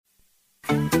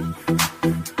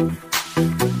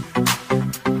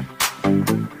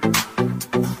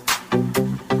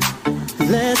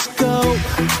Let's go.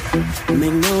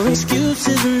 Make no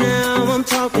excuses now. I'm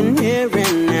talking here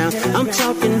and now. I'm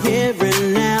talking here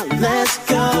and now. Let's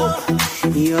go.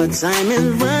 Your time is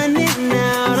running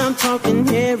out. I'm talking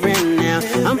here and now.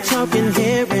 I'm talking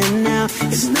here and now.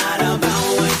 It's not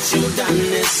about what you've done.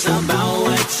 It's about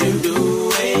what you do.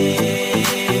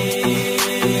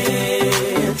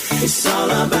 It's all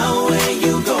about where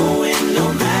you going,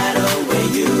 no matter where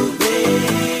you've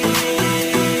been.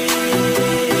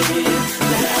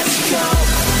 Let's go.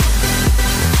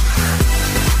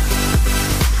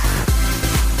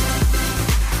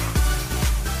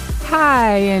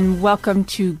 Hi, and welcome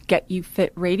to Get You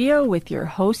Fit Radio with your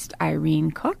host,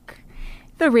 Irene Cook,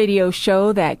 the radio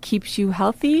show that keeps you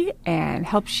healthy and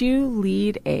helps you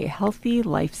lead a healthy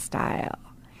lifestyle.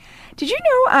 Did you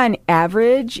know on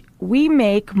average, we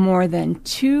make more than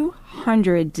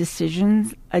 200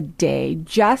 decisions a day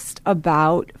just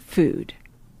about food?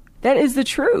 That is the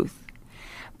truth.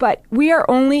 But we are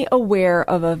only aware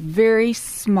of a very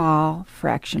small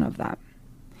fraction of them.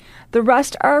 The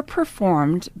rest are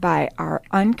performed by our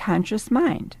unconscious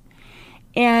mind.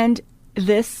 And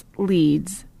this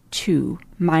leads to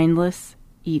mindless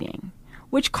eating,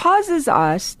 which causes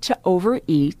us to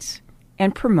overeat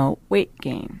and promote weight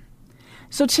gain.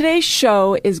 So today's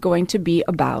show is going to be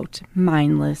about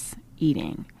mindless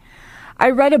eating. I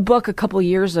read a book a couple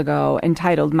years ago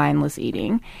entitled Mindless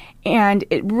Eating, and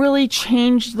it really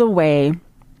changed the way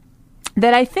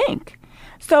that I think.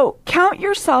 So count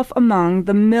yourself among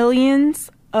the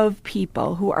millions of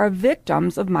people who are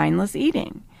victims of mindless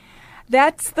eating.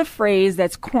 That's the phrase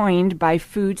that's coined by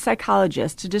food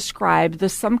psychologists to describe the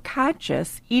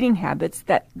subconscious eating habits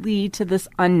that lead to this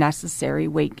unnecessary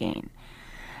weight gain.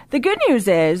 The good news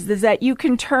is that you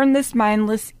can turn this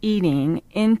mindless eating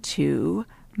into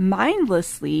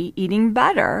mindlessly eating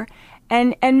better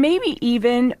and maybe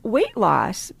even weight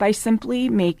loss by simply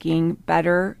making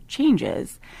better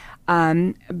changes.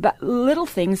 But little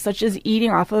things such as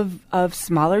eating off of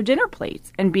smaller dinner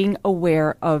plates and being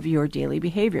aware of your daily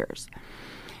behaviors.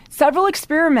 Several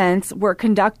experiments were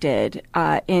conducted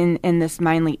in this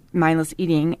mindless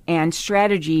eating and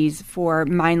strategies for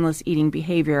mindless eating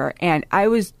behavior. And I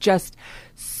was just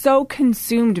so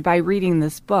consumed by reading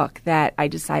this book that I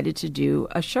decided to do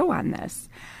a show on this.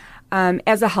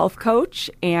 As a health coach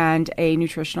and a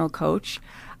nutritional coach,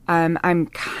 I'm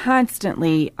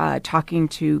constantly talking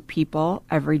to people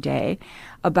every day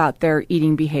about their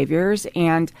eating behaviors,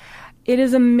 and it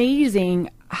is amazing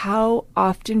how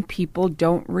often people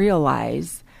don't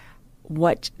realize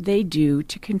what they do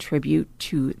to contribute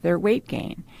to their weight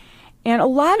gain. And a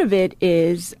lot of it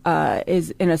is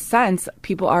in a sense,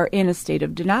 people are in a state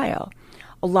of denial.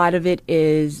 A lot of it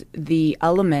is the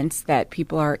elements that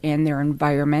people are in their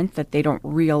environment that they don't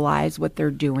realize what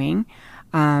they're doing.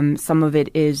 Some of it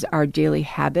is our daily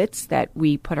habits that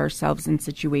we put ourselves in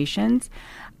situations.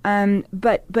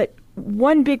 But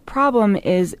one big problem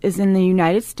is in the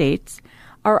United States,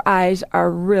 our eyes are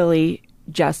really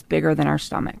just bigger than our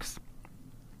stomachs.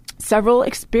 Several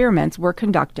experiments were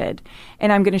conducted,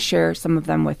 and I'm going to share some of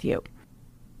them with you.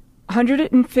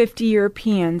 150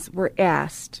 Europeans were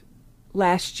asked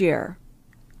last year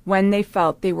when they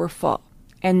felt they were full,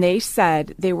 and they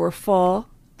said they were full.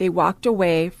 They walked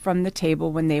away from the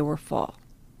table when they were full.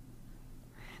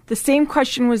 The same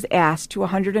question was asked to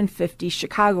 150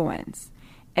 Chicagoans,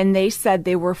 and they said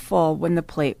they were full when the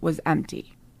plate was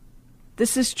empty.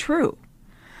 This is true.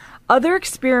 Other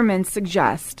experiments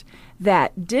suggest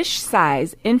that dish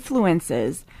size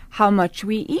influences how much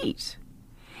we eat.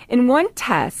 In one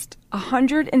test,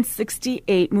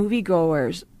 168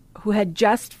 moviegoers who had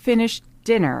just finished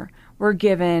dinner were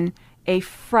given a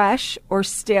fresh or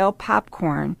stale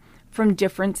popcorn from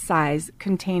different size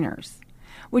containers.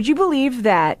 Would you believe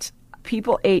that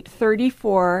people ate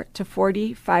 34 to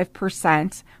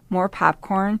 45% more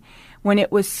popcorn when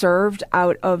it was served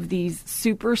out of these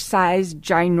super-sized,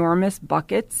 ginormous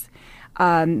buckets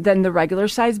than the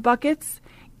regular-sized buckets?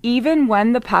 Even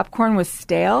when the popcorn was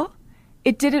stale,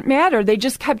 it didn't matter. They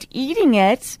just kept eating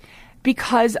it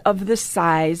because of the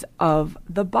size of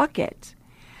the bucket.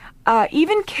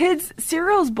 Even kids'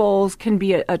 cereal bowls can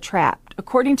be a trap.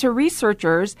 According to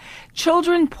researchers,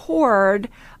 children poured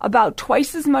about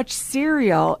twice as much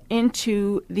cereal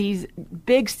into these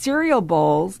big cereal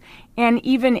bowls and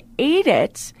even ate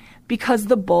it because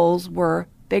the bowls were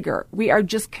bigger. We are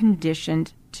just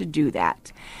conditioned to do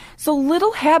that. So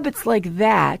little habits like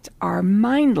that are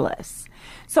mindless.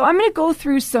 So I'm going to go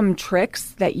through some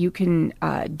tricks that you can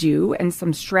do and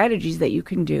some strategies that you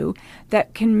can do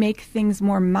that can make things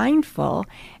more mindful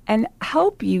and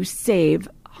help you save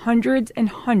hundreds and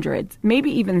hundreds, maybe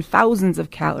even thousands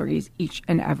of calories each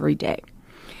and every day.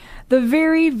 The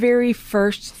very, very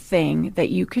first thing that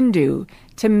you can do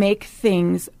to make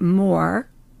things more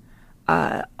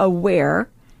aware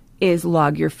is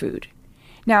log your food.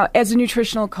 Now, as a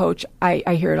nutritional coach,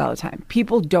 I hear it all the time.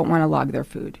 People don't want to log their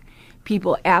food.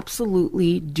 People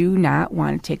absolutely do not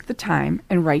want to take the time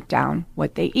and write down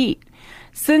what they eat.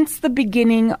 Since the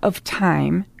beginning of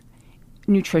time,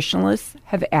 nutritionalists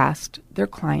have asked their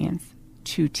clients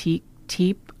to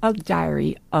keep a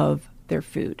diary of their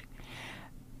food.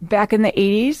 Back in the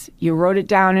 80s, you wrote it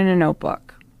down in a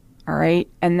notebook, all right?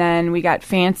 And then we got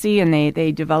fancy and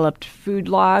they developed food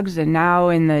logs, and now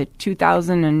in the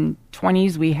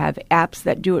 2020s, we have apps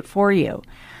that do it for you.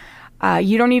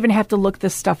 You don't even have to look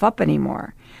this stuff up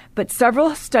anymore. But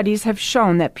several studies have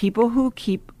shown that people who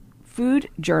keep food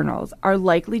journals are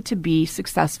likely to be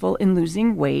successful in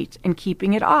losing weight and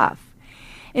keeping it off.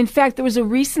 In fact, there was a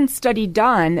recent study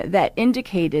done that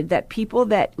indicated that people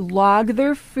that log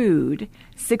their food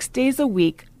 6 days a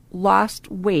week lost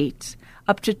weight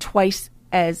up to twice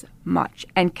as much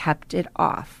and kept it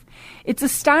off. It's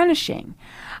astonishing.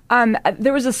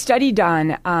 There was a study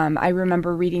done, I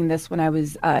remember reading this when I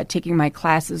was taking my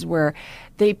classes, where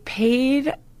they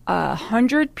paid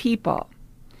 100 people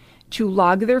to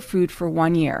log their food for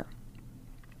 1 year.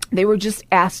 They were just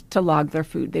asked to log their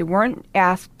food. They weren't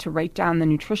asked to write down the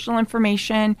nutritional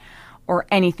information or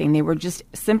anything. They were just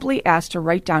simply asked to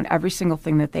write down every single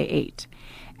thing that they ate.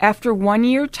 After 1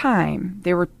 year time,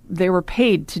 they were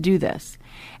paid to do this.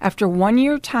 After 1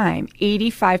 year time,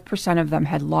 85% of them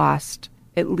had lost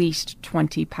at least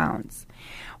 20 pounds.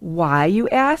 Why, you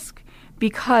ask?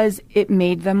 Because it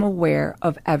made them aware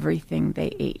of everything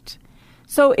they ate.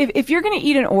 So if you're going to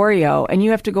eat an Oreo and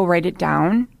you have to go write it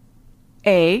down,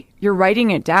 A, you're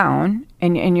writing it down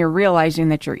and you're realizing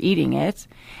that you're eating it.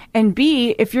 And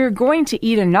B, if you're going to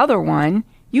eat another one,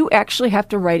 you actually have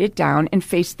to write it down and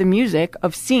face the music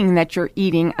of seeing that you're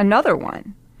eating another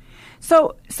one.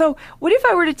 So what if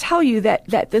I were to tell you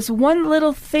that this one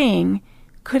little thing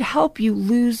could help you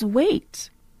lose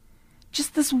weight?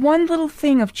 Just this one little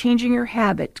thing of changing your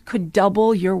habit could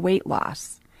double your weight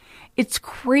loss. It's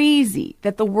crazy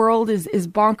that the world is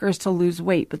bonkers to lose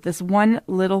weight, but this one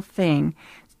little thing,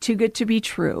 too good to be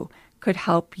true, could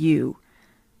help you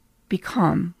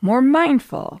become more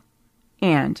mindful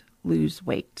and lose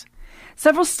weight.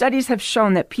 Several studies have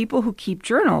shown that people who keep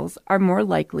journals are more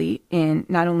likely in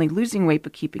not only losing weight,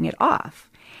 but keeping it off.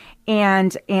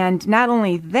 And not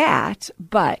only that,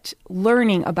 but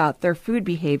learning about their food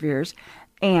behaviors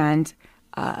and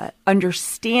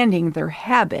understanding their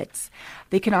habits.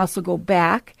 They can also go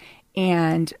back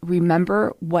and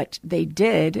remember what they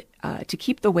did to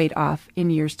keep the weight off in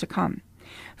years to come.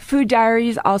 Food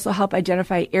diaries also help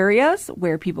identify areas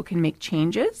where people can make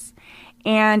changes.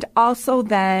 And also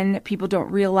then people don't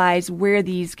realize where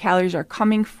these calories are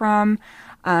coming from,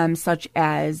 such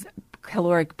as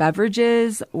caloric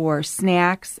beverages or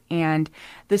snacks. And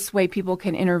this way people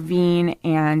can intervene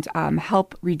and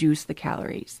help reduce the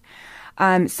calories.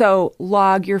 So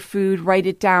log your food, write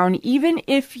it down. Even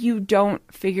if you don't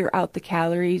figure out the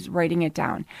calories, writing it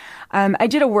down. I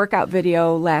did a workout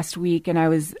video last week, and I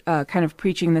was kind of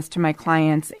preaching this to my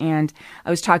clients, and I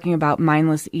was talking about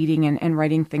mindless eating and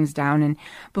writing things down. And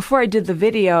before I did the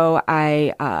video,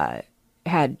 I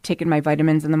had taken my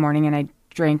vitamins in the morning, and I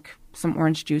drank some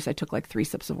orange juice. I took like 3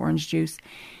 sips of orange juice,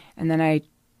 and then I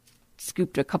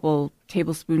scooped a couple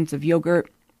tablespoons of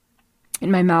yogurt in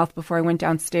my mouth before I went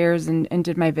downstairs and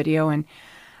did my video. And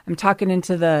I'm talking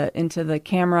into the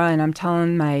camera, and I'm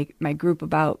telling my group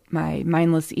about my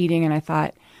mindless eating. And I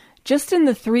thought, just in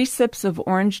the 3 sips of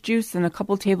orange juice and a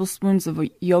couple tablespoons of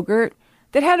yogurt,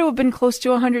 that had to have been close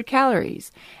to 100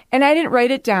 calories. And I didn't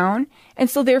write it down, and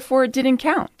so therefore it didn't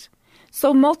count.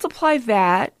 So multiply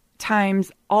that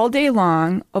times all day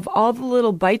long of all the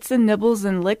little bites and nibbles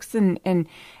and licks and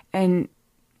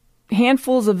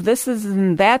handfuls of thises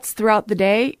and that's throughout the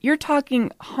day, you're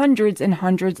talking hundreds and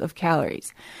hundreds of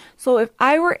calories. So if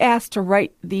I were asked to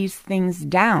write these things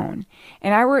down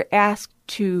and I were asked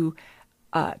to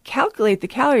calculate the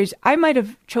calories, I might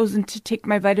have chosen to take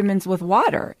my vitamins with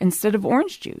water instead of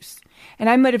orange juice.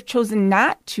 And I might have chosen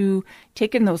not to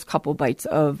take in those couple bites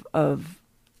of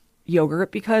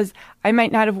yogurt because I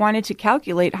might not have wanted to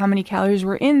calculate how many calories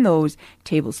were in those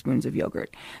tablespoons of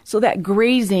yogurt. So that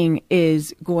grazing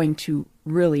is going to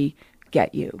really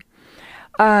get you.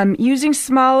 Using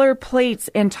smaller plates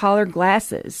and taller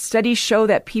glasses. Studies show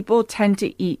that people tend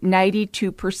to eat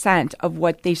 92% of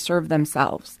what they serve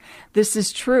themselves. This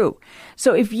is true.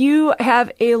 So if you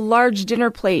have a large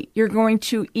dinner plate, you're going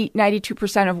to eat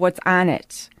 92% of what's on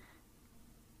it.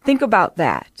 Think about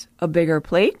that. A bigger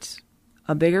plate,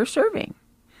 a bigger serving.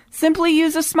 Simply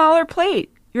use a smaller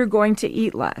plate. You're going to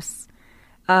eat less.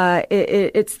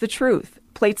 It's the truth.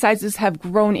 Plate sizes have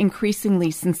grown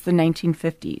increasingly since the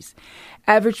 1950s.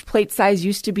 Average plate size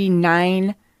used to be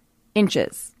 9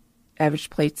 inches. Average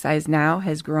plate size now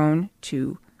has grown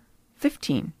to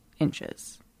 15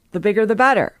 inches. The bigger, the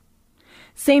better.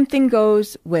 Same thing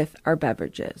goes with our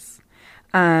beverages.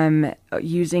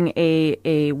 Using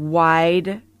a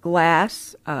wide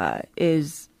glass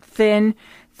is thin.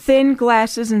 Thin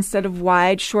glasses instead of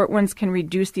wide. Short ones can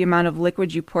reduce the amount of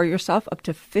liquid you pour yourself up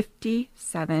to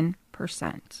 57%.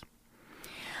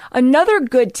 Another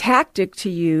good tactic to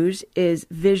use is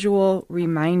visual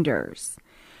reminders.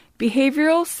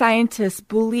 Behavioral scientists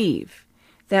believe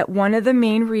that one of the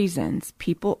main reasons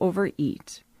people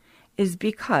overeat is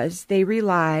because they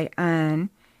rely on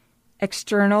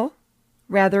external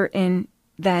rather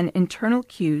than internal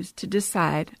cues to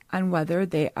decide on whether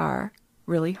they are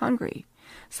really hungry.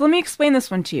 So let me explain this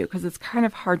one to you because it's kind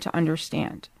of hard to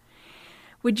understand.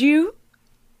 Would you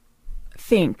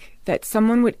think that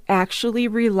someone would actually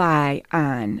rely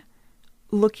on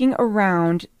looking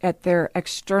around at their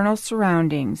external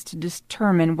surroundings to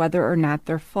determine whether or not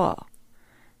they're full?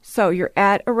 So you're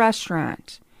at a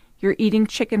restaurant, you're eating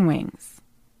chicken wings,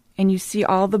 and you see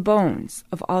all the bones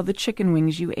of all the chicken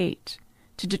wings you ate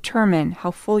to determine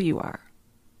how full you are.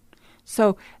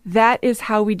 So that is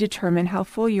how we determine how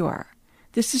full you are.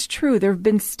 This is true. There have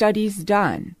been studies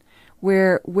done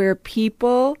where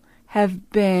people have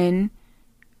been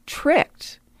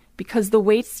tricked because the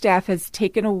wait staff has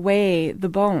taken away the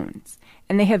bones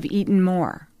and they have eaten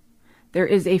more. There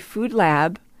is a food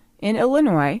lab in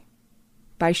Illinois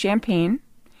by Champaign,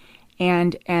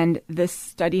 and this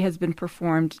study has been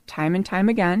performed time and time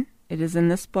again. It is in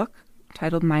this book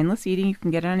titled Mindless Eating. You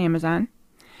can get it on Amazon.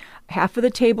 Half of the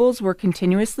tables were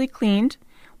continuously cleaned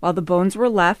while the bones were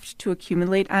left to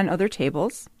accumulate on other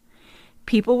tables.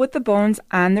 People with the bones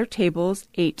on their tables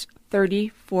ate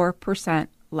 34%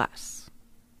 less.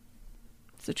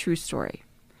 It's a true story.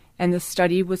 And the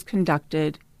study was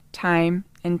conducted time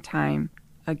and time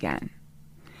again.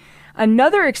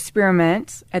 Another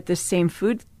experiment at the same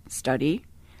food study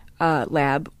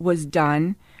lab was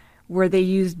done where they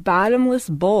used bottomless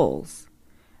bowls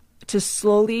to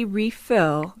slowly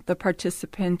refill the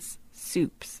participants'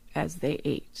 soups as they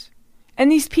ate.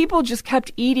 And these people just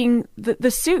kept eating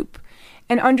the soup.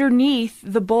 And underneath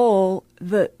the bowl,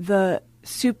 the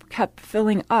soup kept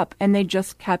filling up, and they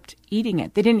just kept eating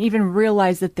it. They didn't even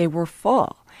realize that they were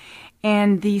full.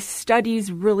 And these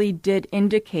studies really did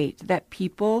indicate that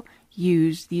people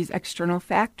use these external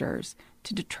factors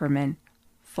to determine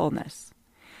fullness.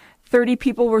 30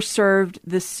 people were served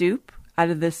the soup out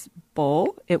of this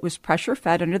bowl. It was pressure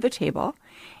fed under the table,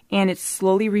 and it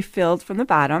slowly refilled from the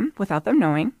bottom without them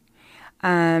knowing.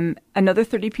 Another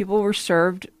 30 people were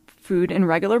served food in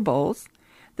regular bowls.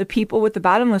 The people with the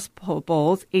bottomless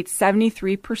bowls ate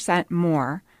 73%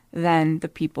 more than the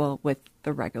people with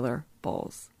the regular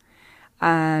bowls.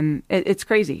 It's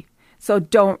crazy. So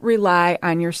don't rely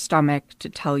on your stomach to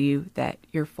tell you that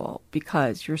you're full,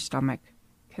 because your stomach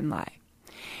can lie.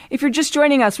 If you're just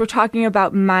joining us, we're talking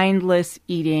about mindless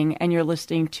eating, and you're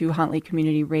listening to Huntley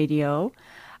Community Radio,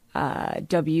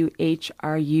 WHRULP.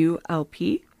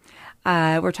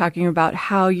 We're talking about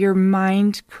how your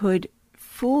mind could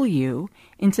fool you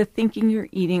into thinking you're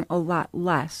eating a lot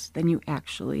less than you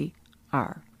actually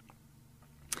are.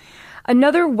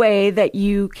 Another way that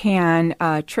you can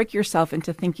trick yourself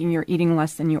into thinking you're eating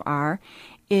less than you are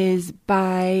is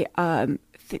by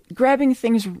grabbing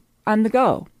things on the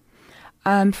go.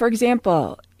 For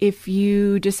example, if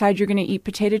you decide you're going to eat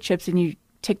potato chips and you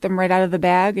take them right out of the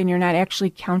bag and you're not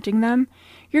actually counting them,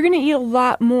 you're going to eat a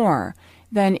lot more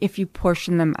than if you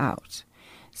portion them out.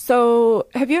 So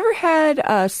have you ever had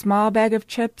a small bag of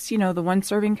chips, you know, the one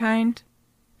serving kind?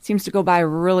 Seems to go by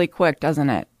really quick, doesn't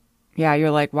it? Yeah,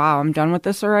 you're like, wow, I'm done with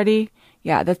this already?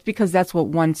 Yeah, that's because that's what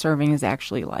one serving is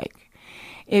actually like.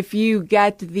 If you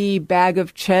get the bag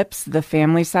of chips, the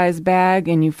family size bag,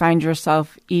 and you find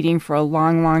yourself eating for a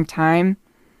long, long time,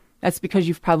 that's because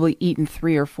you've probably eaten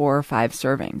 3 or 4 or 5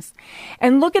 servings.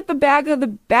 And look at the back of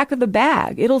the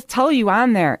bag. It'll tell you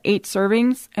on there 8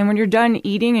 servings. And when you're done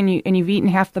eating and you've eaten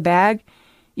half the bag,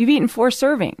 you've eaten 4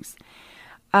 servings.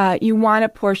 you want to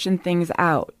portion things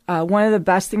out. One of the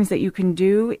best things that you can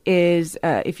do is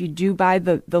if you do buy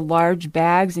the large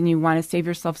bags and you want to save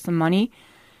yourself some money,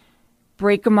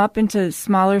 break them up into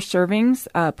smaller servings,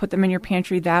 put them in your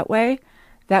pantry that way.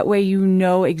 That way you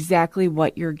know exactly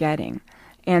what you're getting.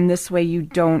 And this way you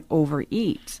don't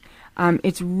overeat.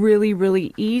 It's really,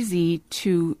 really easy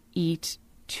to eat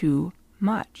too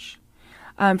much.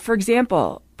 For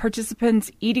example,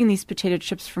 participants eating these potato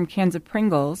chips from cans of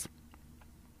Pringles,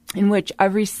 in which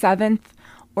every 7th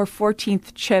or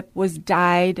 14th chip was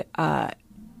dyed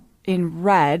in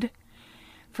red,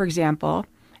 for example,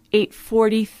 ate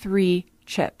 43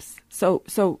 chips.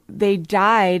 So they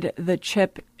dyed the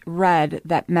chip red.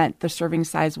 That meant the serving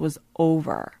size was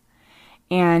over.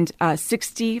 And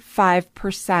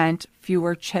 65%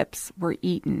 fewer chips were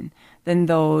eaten than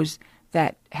those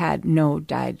that had no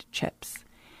dyed chips.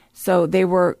 So they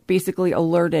were basically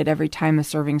alerted every time the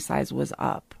serving size was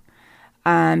up.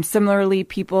 Similarly,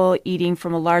 people eating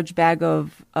from a large bag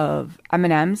of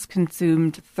M&Ms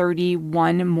consumed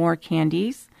 31 more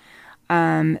candies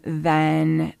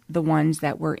than the ones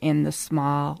that were in the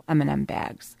small M&M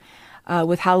bags.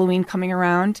 With Halloween coming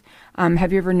around,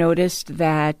 have you ever noticed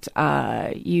that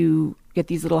you get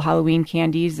these little Halloween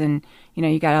candies and,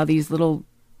 you got all these little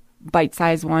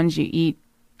bite-sized ones you eat,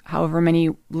 however many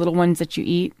little ones that you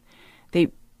eat, they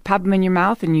pop them in your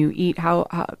mouth and you eat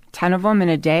 10 of them in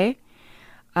a day.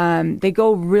 They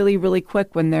go really, really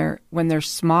quick when they're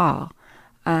small.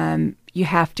 You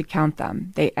have to count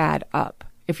them. They add up.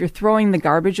 If you're throwing the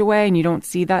garbage away and you don't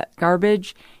see that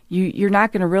garbage, you're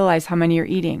not going to realize how many you're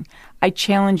eating. I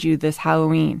challenge you this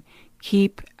Halloween.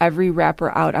 Keep every wrapper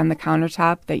out on the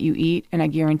countertop that you eat, and I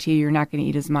guarantee you're not going to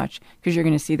eat as much because you're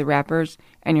going to see the wrappers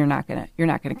and you're not going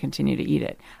to continue to eat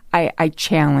it. I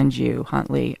challenge you,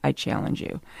 Huntley. I challenge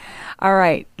you. All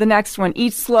right, the next one,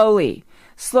 eat slowly.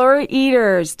 Slower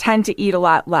eaters tend to eat a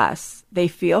lot less. They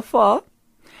feel full,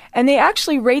 and they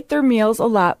actually rate their meals a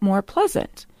lot more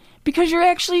pleasant because you're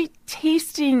actually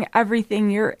tasting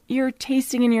everything. You're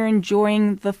tasting and you're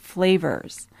enjoying the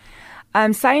flavors.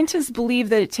 Scientists believe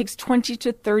that it takes 20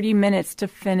 to 30 minutes to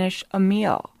finish a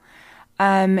meal,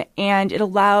 and it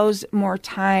allows more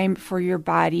time for your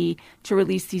body to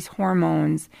release these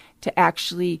hormones to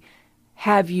actually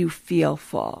have you feel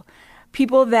full.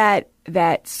 People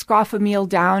that scoff a meal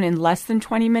down in less than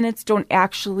 20 minutes don't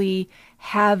actually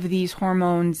have these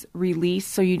hormones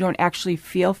released, so you don't actually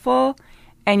feel full,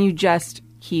 and you just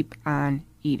keep on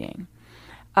eating.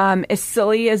 As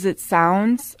silly as it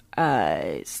sounds,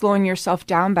 slowing yourself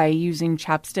down by using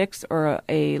chopsticks or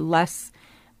a less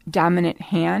dominant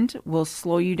hand will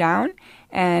slow you down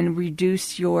and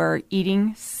reduce your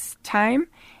eating time,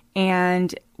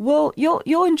 and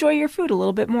you'll enjoy your food a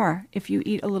little bit more if you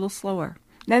eat a little slower.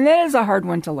 And that is a hard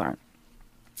one to learn.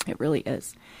 It really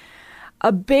is.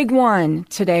 A big one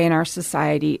today in our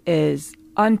society is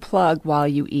unplug while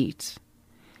you eat.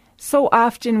 So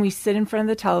often we sit in front of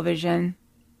the television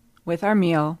with our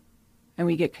meal and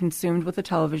we get consumed with a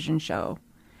television show.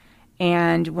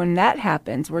 And when that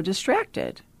happens, we're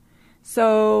distracted.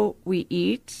 So we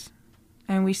eat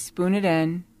and we spoon it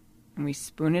in and we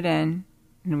spoon it in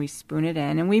and we spoon it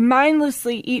in and we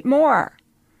mindlessly eat more.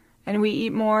 And we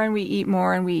eat more and we eat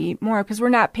more and we eat more because we're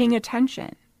not paying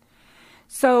attention.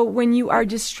 So when you are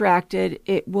distracted,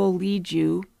 it will lead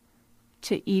you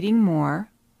to eating more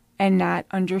and not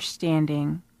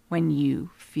understanding when you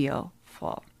feel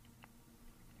full.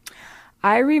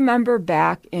 I remember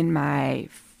back in my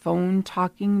phone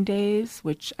talking days,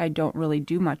 which I don't really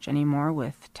do much anymore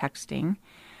with texting.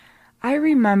 I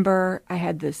remember I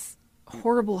had this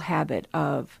horrible habit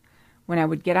of when I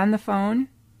would get on the phone,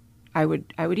 I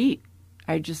would eat.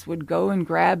 I just would go and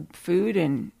grab food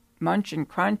and munch and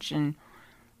crunch, and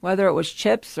whether it was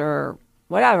chips or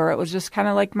whatever, it was just kind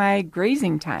of like my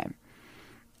grazing time.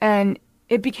 And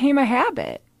it became a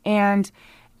habit. And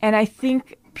I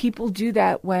think people do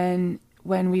that when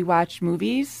we watch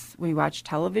movies, we watch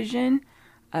television,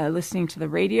 listening to the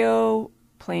radio,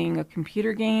 playing a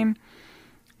computer game.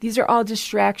 These are all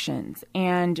distractions,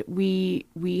 and we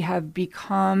have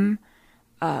become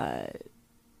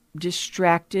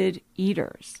distracted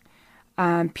eaters.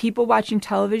 People watching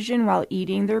television while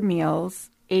eating their meals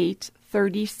ate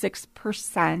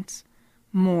 36%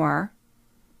 more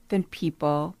than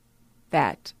people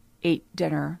that ate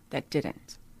dinner that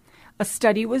didn't. A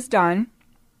study was done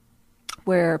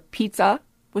where pizza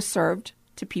was served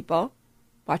to people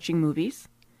watching movies.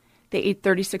 They ate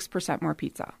 36% more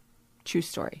pizza. True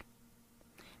story.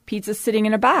 Pizza's sitting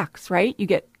in a box, right? You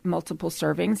get multiple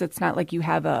servings. It's not like you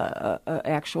have a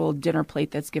actual dinner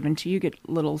plate that's given to you. You get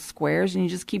little squares and you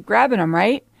just keep grabbing them,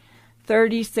 right?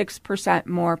 36%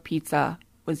 more pizza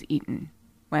was eaten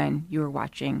when you were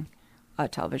watching a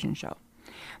television show.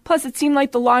 Plus, it seemed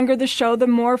like the longer the show, the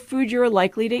more food you were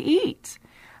likely to eat.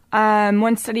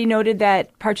 One study noted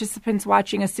that participants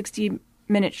watching a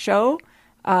 60-minute show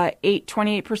ate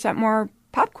 28% more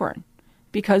popcorn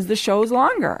because the show is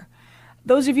longer.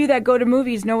 Those of you that go to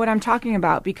movies know what I'm talking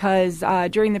about because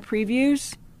during the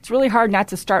previews, it's really hard not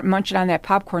to start munching on that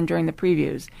popcorn during the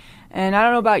previews. And I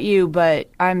don't know about you, but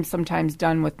I'm sometimes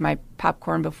done with my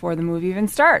popcorn before the movie even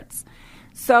starts.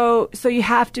 So you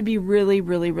have to be really,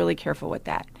 really, really careful with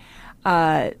that.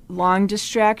 Long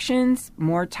distractions,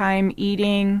 more time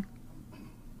eating,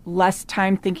 less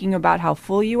time thinking about how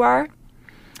full you are.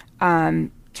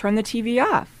 Turn the TV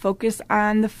off. Focus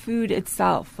on the food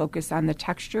itself. Focus on the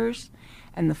textures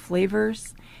and the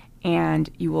flavors, and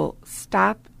you will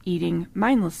stop eating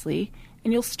mindlessly,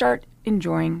 and you'll start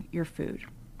enjoying your food.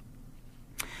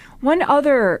 One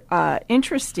other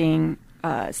interesting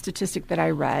statistic that I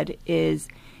read is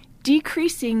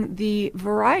decreasing the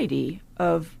variety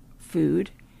of food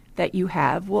that you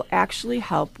have will actually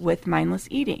help with mindless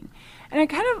eating. And I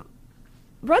kind of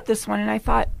read this one and I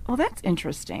thought, well, that's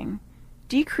interesting.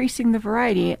 Decreasing the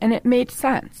variety, and it made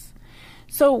sense.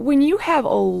 So when you have a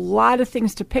lot of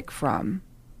things to pick from,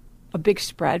 a big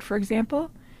spread, for example,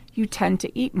 you tend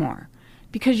to eat more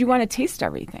because you want to taste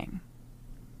everything,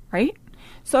 right?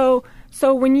 So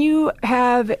when you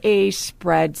have a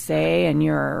spread, say, and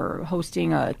you're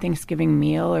hosting a Thanksgiving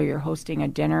meal or you're hosting a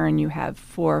dinner and you have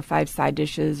 4 or 5 side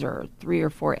dishes or 3 or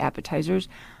 4 appetizers,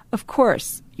 of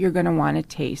course, you're going to want to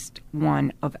taste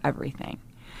one of everything.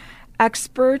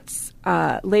 Experts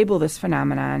label this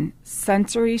phenomenon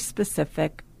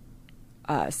sensory-specific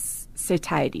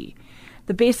satiety.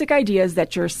 The basic idea is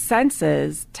that your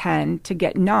senses tend to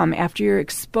get numb after you're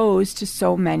exposed to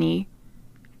so many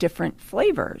different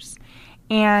flavors.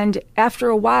 And after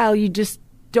a while, you just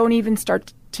don't even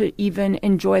start to even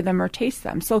enjoy them or taste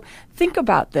them. So think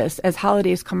about this as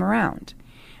holidays come around.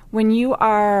 When you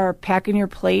are packing your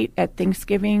plate at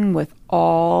Thanksgiving with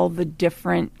all the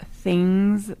different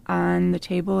things on the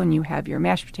table, and you have your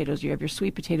mashed potatoes, you have your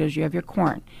sweet potatoes, you have your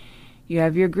corn, you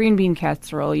have your green bean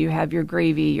casserole, you have your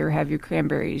gravy, you have your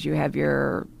cranberries, you have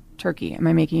your turkey. Am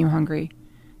I making you hungry?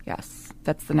 Yes,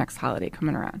 that's the next holiday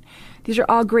coming around. These are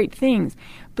all great things,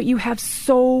 but you have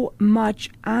so much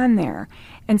on there.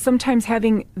 And sometimes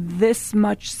having this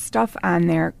much stuff on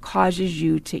there causes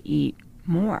you to eat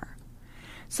more.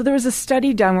 So there was a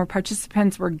study done where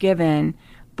participants were given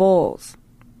bowls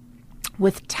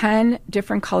with 10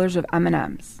 different colors of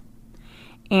M&Ms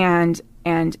and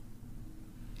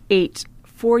ate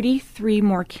 43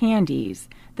 more candies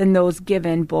than those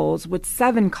given bowls with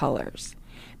 7 colors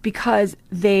because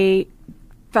they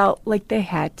felt like they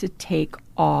had to take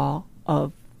all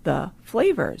of the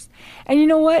flavors. And you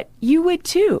know what? You would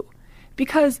too.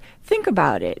 Because think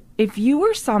about it. If you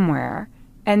were somewhere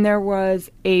and there was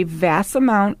a vast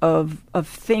amount of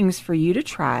things for you to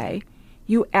try,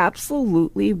 you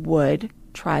absolutely would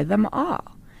try them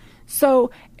all.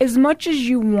 So as much as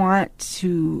you want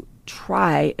to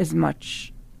try as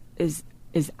much as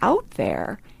is out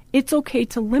there, it's okay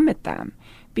to limit them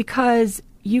because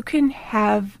you can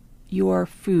have your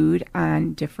food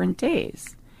on different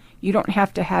days. You don't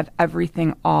have to have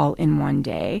everything all in one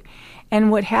day.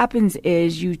 And what happens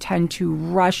is you tend to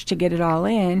rush to get it all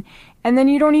in, and then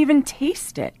you don't even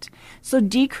taste it. So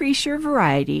decrease your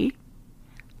variety,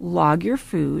 log your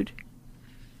food,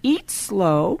 eat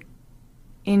slow,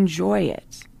 enjoy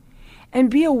it,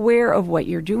 and be aware of what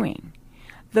you're doing.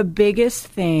 The biggest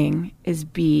thing is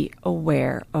be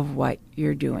aware of what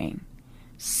you're doing.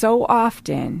 So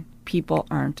often, people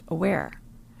aren't aware.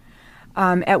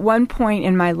 At one point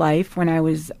in my life, when I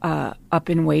was up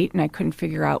in weight and I couldn't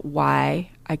figure out why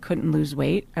I couldn't lose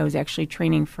weight, I was actually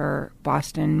training for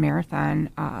Boston Marathon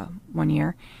one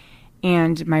year,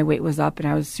 and my weight was up and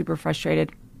I was super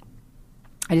frustrated.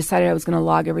 I decided I was going to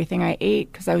log everything I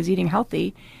ate because I was eating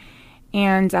healthy,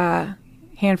 and a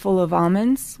handful of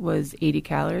almonds was 80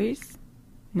 calories.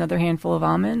 Another handful of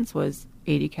almonds was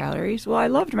 80 calories. Well, I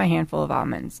loved my handful of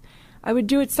almonds. I would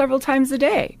do it several times a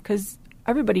day because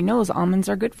everybody knows almonds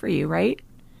are good for you, right?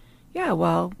 Yeah,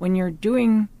 well, when you're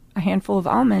doing a handful of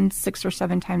almonds 6 or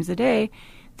 7 times a day,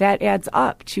 that adds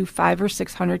up to 500 or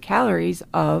 600 calories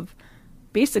of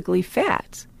basically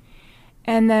fat.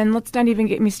 And then let's not even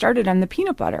get me started on the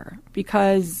peanut butter,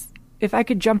 because if I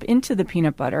could jump into the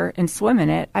peanut butter and swim in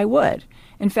it, I would.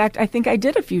 In fact, I think I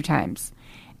did a few times.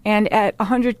 And at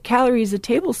 100 calories a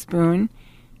tablespoon,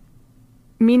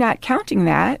 me not counting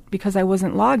that because I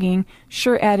wasn't logging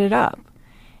sure added up.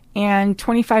 And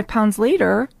 25 pounds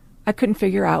later, I couldn't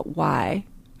figure out why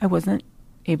I wasn't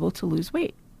able to lose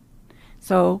weight.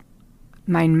 So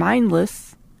my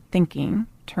mindless thinking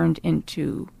turned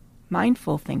into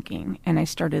mindful thinking, and I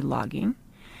started logging,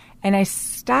 and I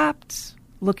stopped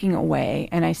looking away,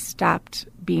 and I stopped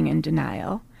being in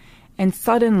denial, and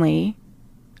suddenly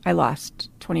I lost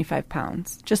 25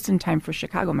 pounds just in time for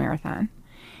Chicago Marathon.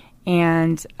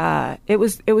 And it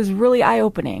was really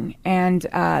eye-opening. And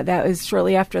that was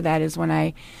shortly after that is when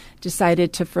I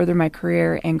decided to further my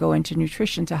career and go into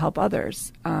nutrition to help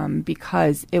others,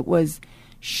 because it was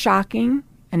shocking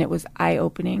and it was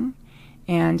eye-opening.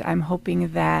 And I'm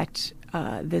hoping that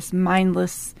this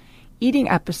mindless eating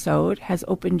episode has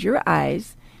opened your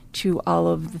eyes to all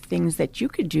of the things that you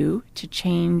could do to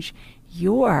change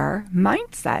your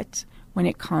mindset when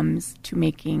it comes to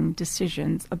making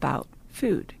decisions about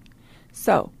food.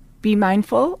 So be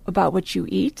mindful about what you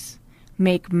eat.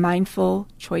 Make mindful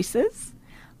choices.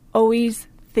 Always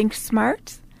think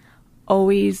smart.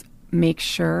 Always make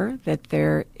sure that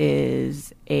there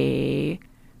is a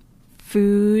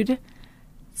food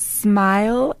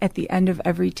smile at the end of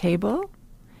every table.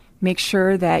 Make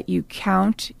sure that you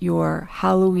count your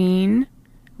Halloween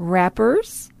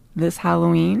wrappers this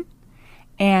Halloween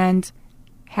and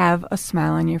have a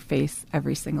smile on your face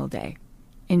every single day.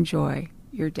 Enjoy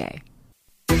your day.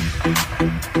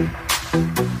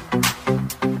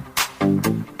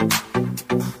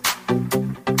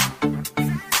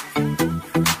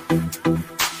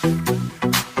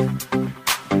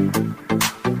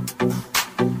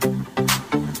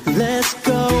 Let's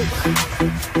go.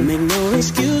 Make no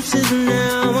excuses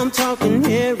now. I'm talking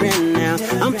here and now.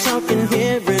 I'm talking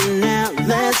here and now.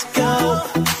 Let's go.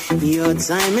 Your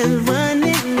time is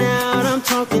running out. I'm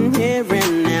talking here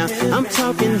and now. I'm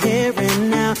talking here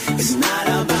and now. It's not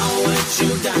about what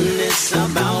you've done.